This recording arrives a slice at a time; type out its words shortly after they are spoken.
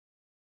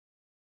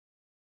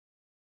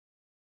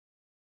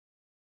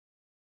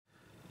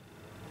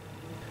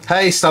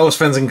Hey Star Wars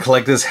fans and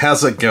collectors,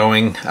 how's it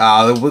going?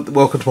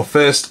 Welcome to my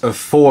first of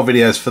 4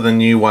 videos for the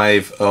new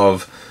wave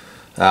of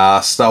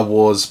Star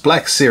Wars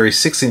Black Series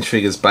 6-inch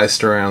figures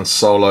based around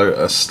Solo,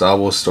 a Star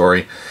Wars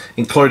story,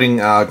 including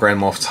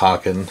Grand Moff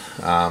Tarkin.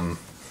 I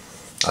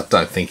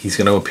don't think he's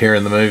going to appear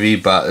in the movie,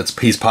 but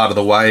he's part of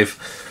the wave.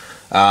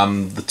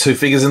 The 2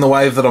 figures in the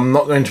wave that I'm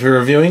not going to be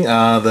reviewing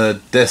are the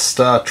Death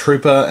Star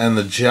Trooper and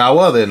the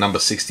Jawa. They're number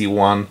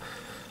 61.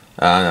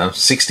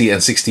 60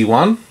 and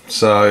 61,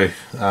 so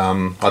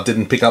I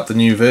didn't pick up the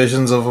new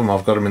versions of them.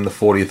 I've got them in the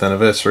 40th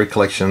anniversary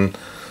collection,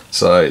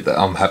 so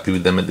I'm happy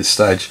with them at this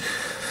stage.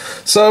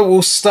 So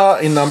we'll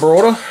start in number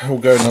order. We'll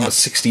go to number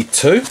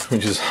 62,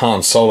 which is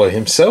Han Solo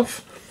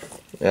himself.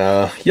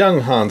 Young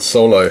Han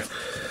Solo.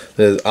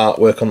 There's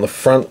artwork on the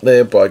front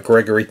there by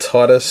Gregory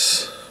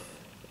Titus.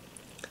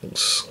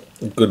 It's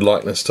a good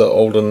likeness to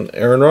Alden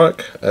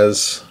Ehrenreich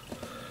as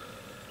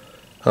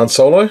Han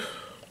Solo.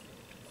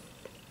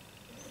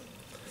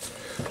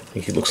 I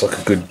think he looks like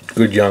a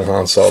good young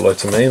Han Solo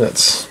to me.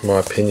 That's my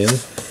opinion.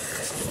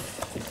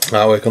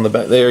 Artwork on the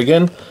back there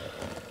again.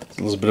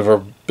 There's a bit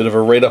of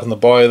a read up in the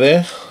bio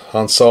there.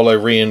 Han Solo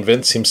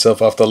reinvents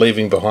himself after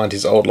leaving behind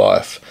his old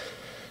life.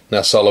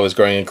 Now Solo is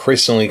growing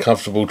increasingly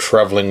comfortable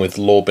travelling with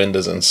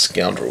lawbenders and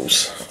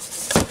scoundrels.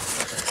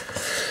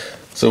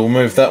 So we'll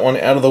move that one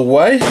out of the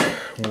way.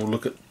 We'll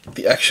look at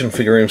the action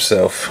figure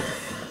himself.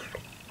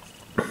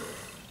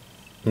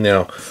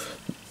 Now,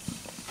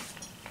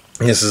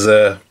 this is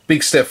a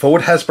big step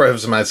forward. Hasbro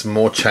has made some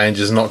more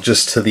changes, not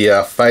just to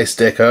the face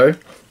deco.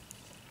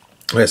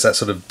 There's that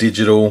sort of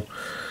digital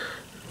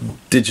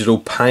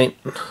paint.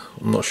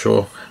 I'm not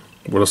sure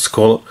what else to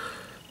call it.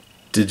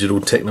 Digital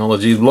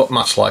technology,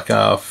 much like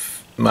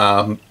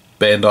Bandai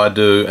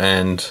do,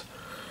 and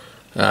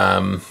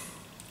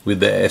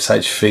with their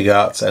SH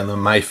Figuarts and the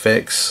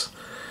Mafex,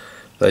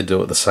 they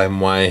do it the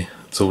same way.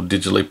 It's all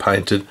digitally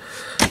painted,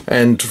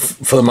 and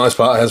for the most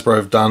part, Hasbro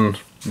have done.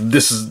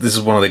 This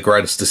is one of the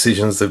greatest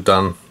decisions they've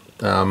done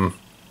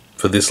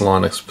for this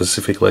line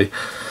specifically.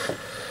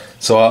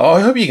 So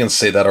I hope you can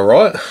see that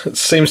alright. It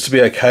seems to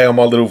be okay on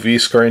my little view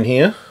screen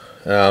here.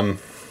 And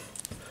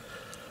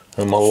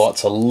my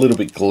light's a little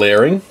bit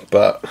glaring,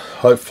 but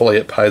hopefully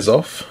it pays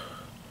off.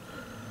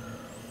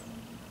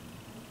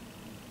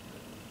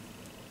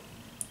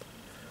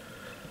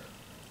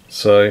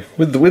 So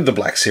with the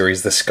Black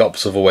Series, the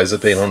sculpts have always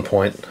been on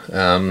point,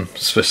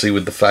 especially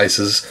with the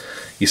faces.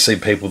 You see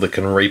people that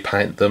can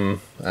repaint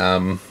them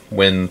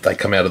when they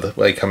come out of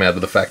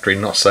the factory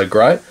not so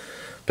great.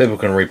 People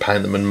can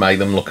repaint them and make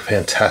them look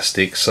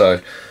fantastic.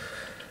 So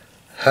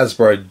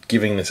Hasbro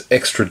giving this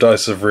extra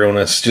dose of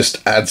realness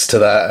just adds to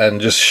that and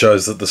just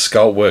shows that the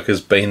sculpt work has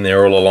been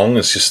there all along.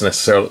 It's just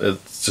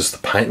the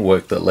paint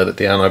work that let it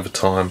down over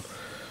time.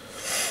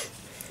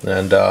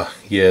 And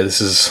yeah,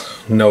 this is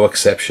no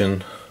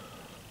exception.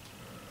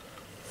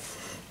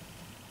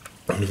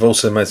 We've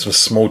also made some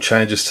small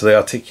changes to the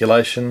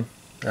articulation,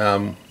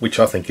 which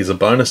I think is a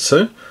bonus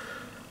too.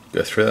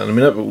 Go through that in a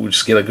minute, but we'll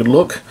just get a good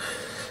look.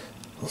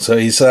 So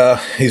he's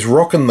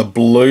rocking the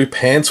blue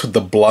pants with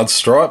the blood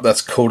stripe.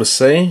 That's cool to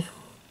see.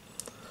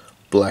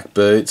 Black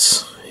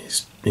boots.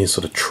 His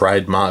sort of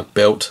trademark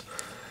belt.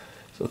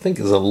 So I think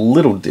it's a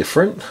little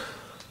different.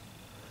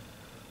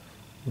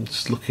 I'm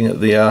just looking at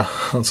the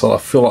console. I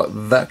feel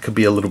like that could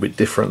be a little bit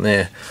different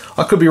there.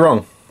 I could be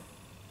wrong.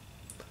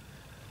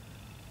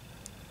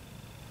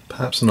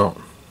 Perhaps not.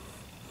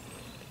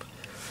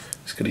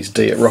 He's got his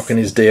rocking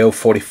his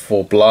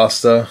DL-44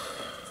 blaster.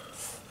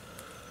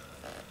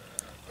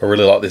 I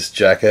really like this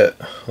jacket.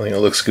 I think it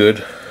looks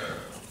good.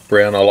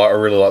 Brown. I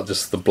really like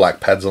just the black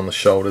pads on the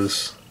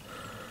shoulders.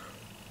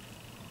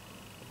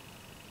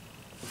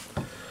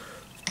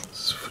 Let's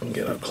see if we can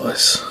get up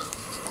close.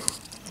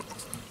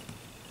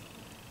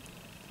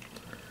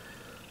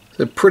 It's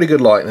a pretty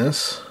good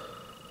likeness.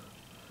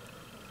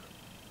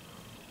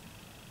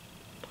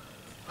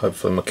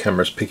 Hopefully my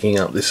camera's picking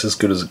up this as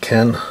good as it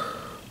can.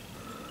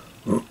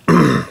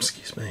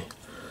 Excuse me.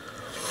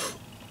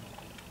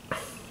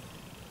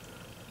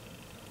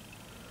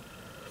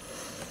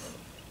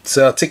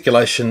 So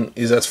articulation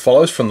is as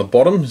follows from the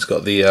bottom. He's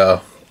got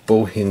the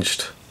ball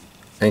hinged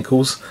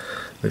ankles.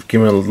 They've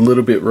given a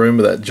little bit room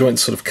with that joint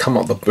sort of come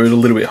up the boot a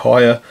little bit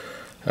higher.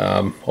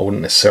 I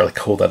wouldn't necessarily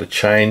call that a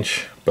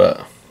change,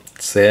 but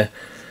it's there.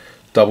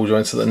 Double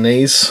joints at the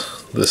knees,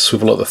 the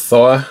swivel at the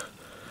thigh,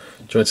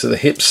 joints at the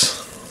hips.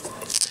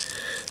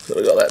 So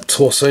we've got that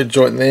torso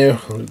joint there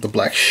with the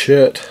black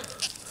shirt,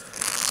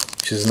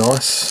 which is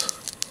nice.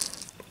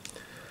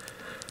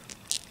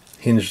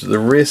 Hinge at the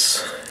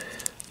wrists,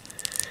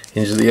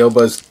 hinge at the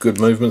elbows, good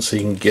movement so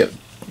you can get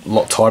a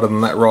lot tighter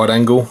than that right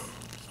angle.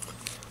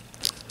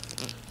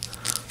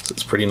 So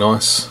it's pretty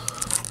nice.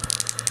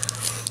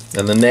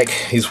 And the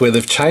neck is where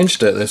they've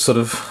changed it. They've sort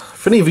of,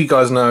 if any of you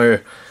guys know,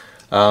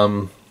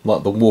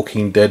 like the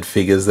Walking Dead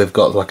figures, they've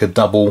got like a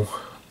double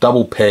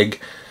peg.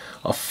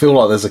 I feel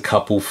like there's a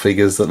couple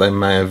figures that they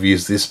may have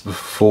used this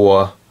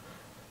before.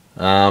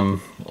 I'm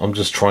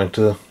just trying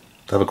to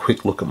have a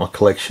quick look at my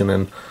collection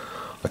and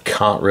I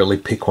can't really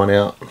pick one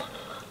out.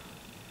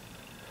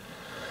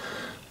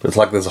 But it's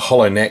like there's a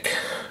hollow neck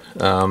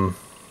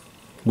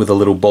with a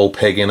little ball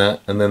peg in it,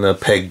 and then the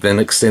peg then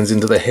extends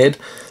into the head.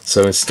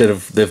 So instead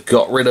of, they've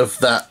got rid of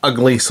that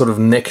ugly sort of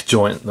neck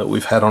joint that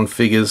we've had on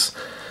figures.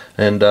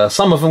 And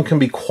some of them can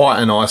be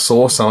quite an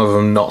eyesore, some of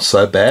them not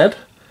so bad.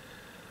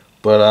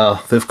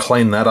 But they've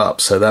cleaned that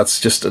up, so that's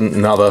just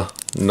another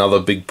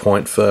big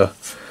point for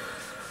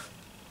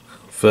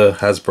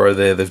Hasbro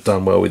there. They've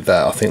done well with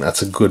that. I think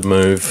that's a good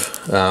move.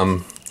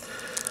 So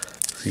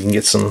you can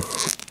get some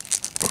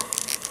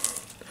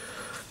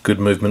good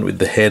movement with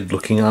the head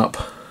looking up,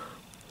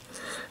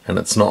 and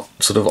it's not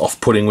sort of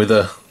off-putting with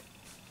a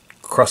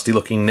crusty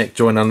looking neck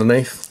joint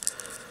underneath.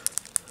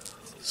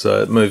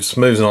 So it moves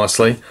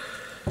nicely.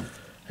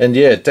 And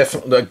yeah,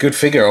 definitely a good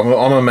figure.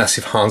 I'm a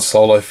massive Han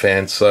Solo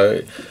fan,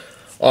 so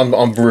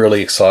I'm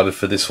really excited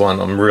for this one.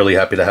 I'm really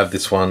happy to have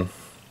this one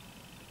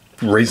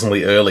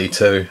reasonably early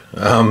too.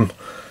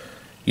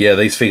 Yeah,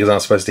 these figures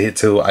aren't supposed to hit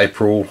till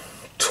April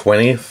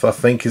 20th, I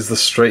think is the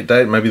street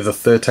date. Maybe the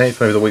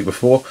 13th, maybe the week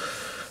before.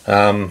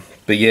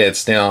 But yeah,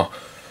 it's now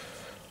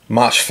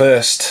March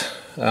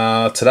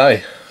 1st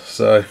today,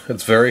 so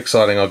it's very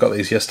exciting. I got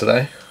these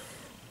yesterday.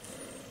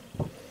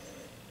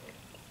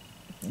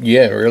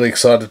 Yeah, really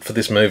excited for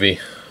this movie,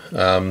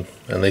 and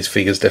these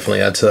figures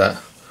definitely add to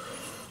that.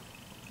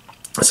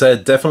 So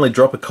definitely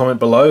drop a comment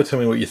below, tell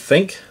me what you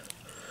think.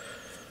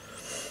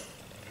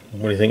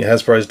 What do you think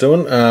Hasbro's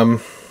doing?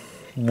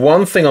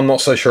 One thing I'm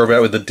not so sure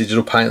about with the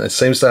digital paint, it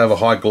seems to have a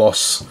high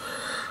gloss.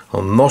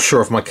 I'm not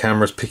sure if my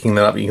camera's picking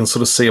that up. You can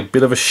sort of see a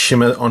bit of a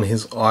shimmer on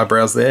his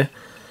eyebrows there.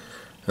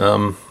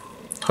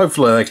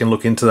 Hopefully they can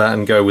look into that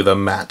and go with a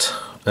matte.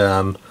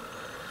 The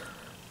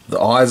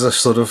eyes are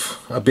sort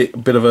of a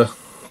bit of a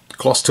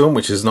gloss to them,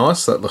 which is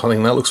nice. I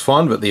think that looks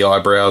fine, but the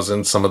eyebrows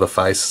and some of the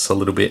face, it's a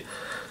little bit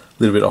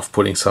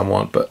off-putting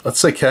somewhat, but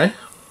that's okay.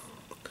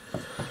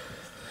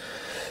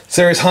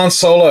 Series Han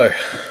Solo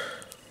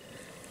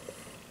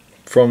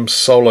from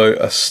Solo: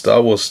 A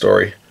Star Wars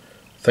Story.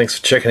 Thanks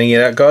for checking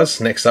it out,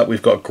 guys. Next up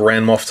we've got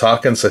Grand Moff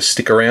Tarkin, so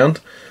stick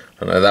around.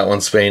 I know that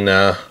one's been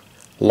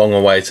long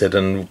awaited,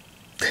 and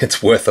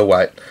it's worth the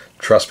wait.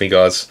 Trust me,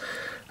 guys.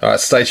 Alright,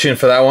 stay tuned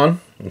for that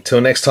one.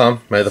 Until next time,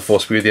 may the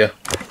Force be with you.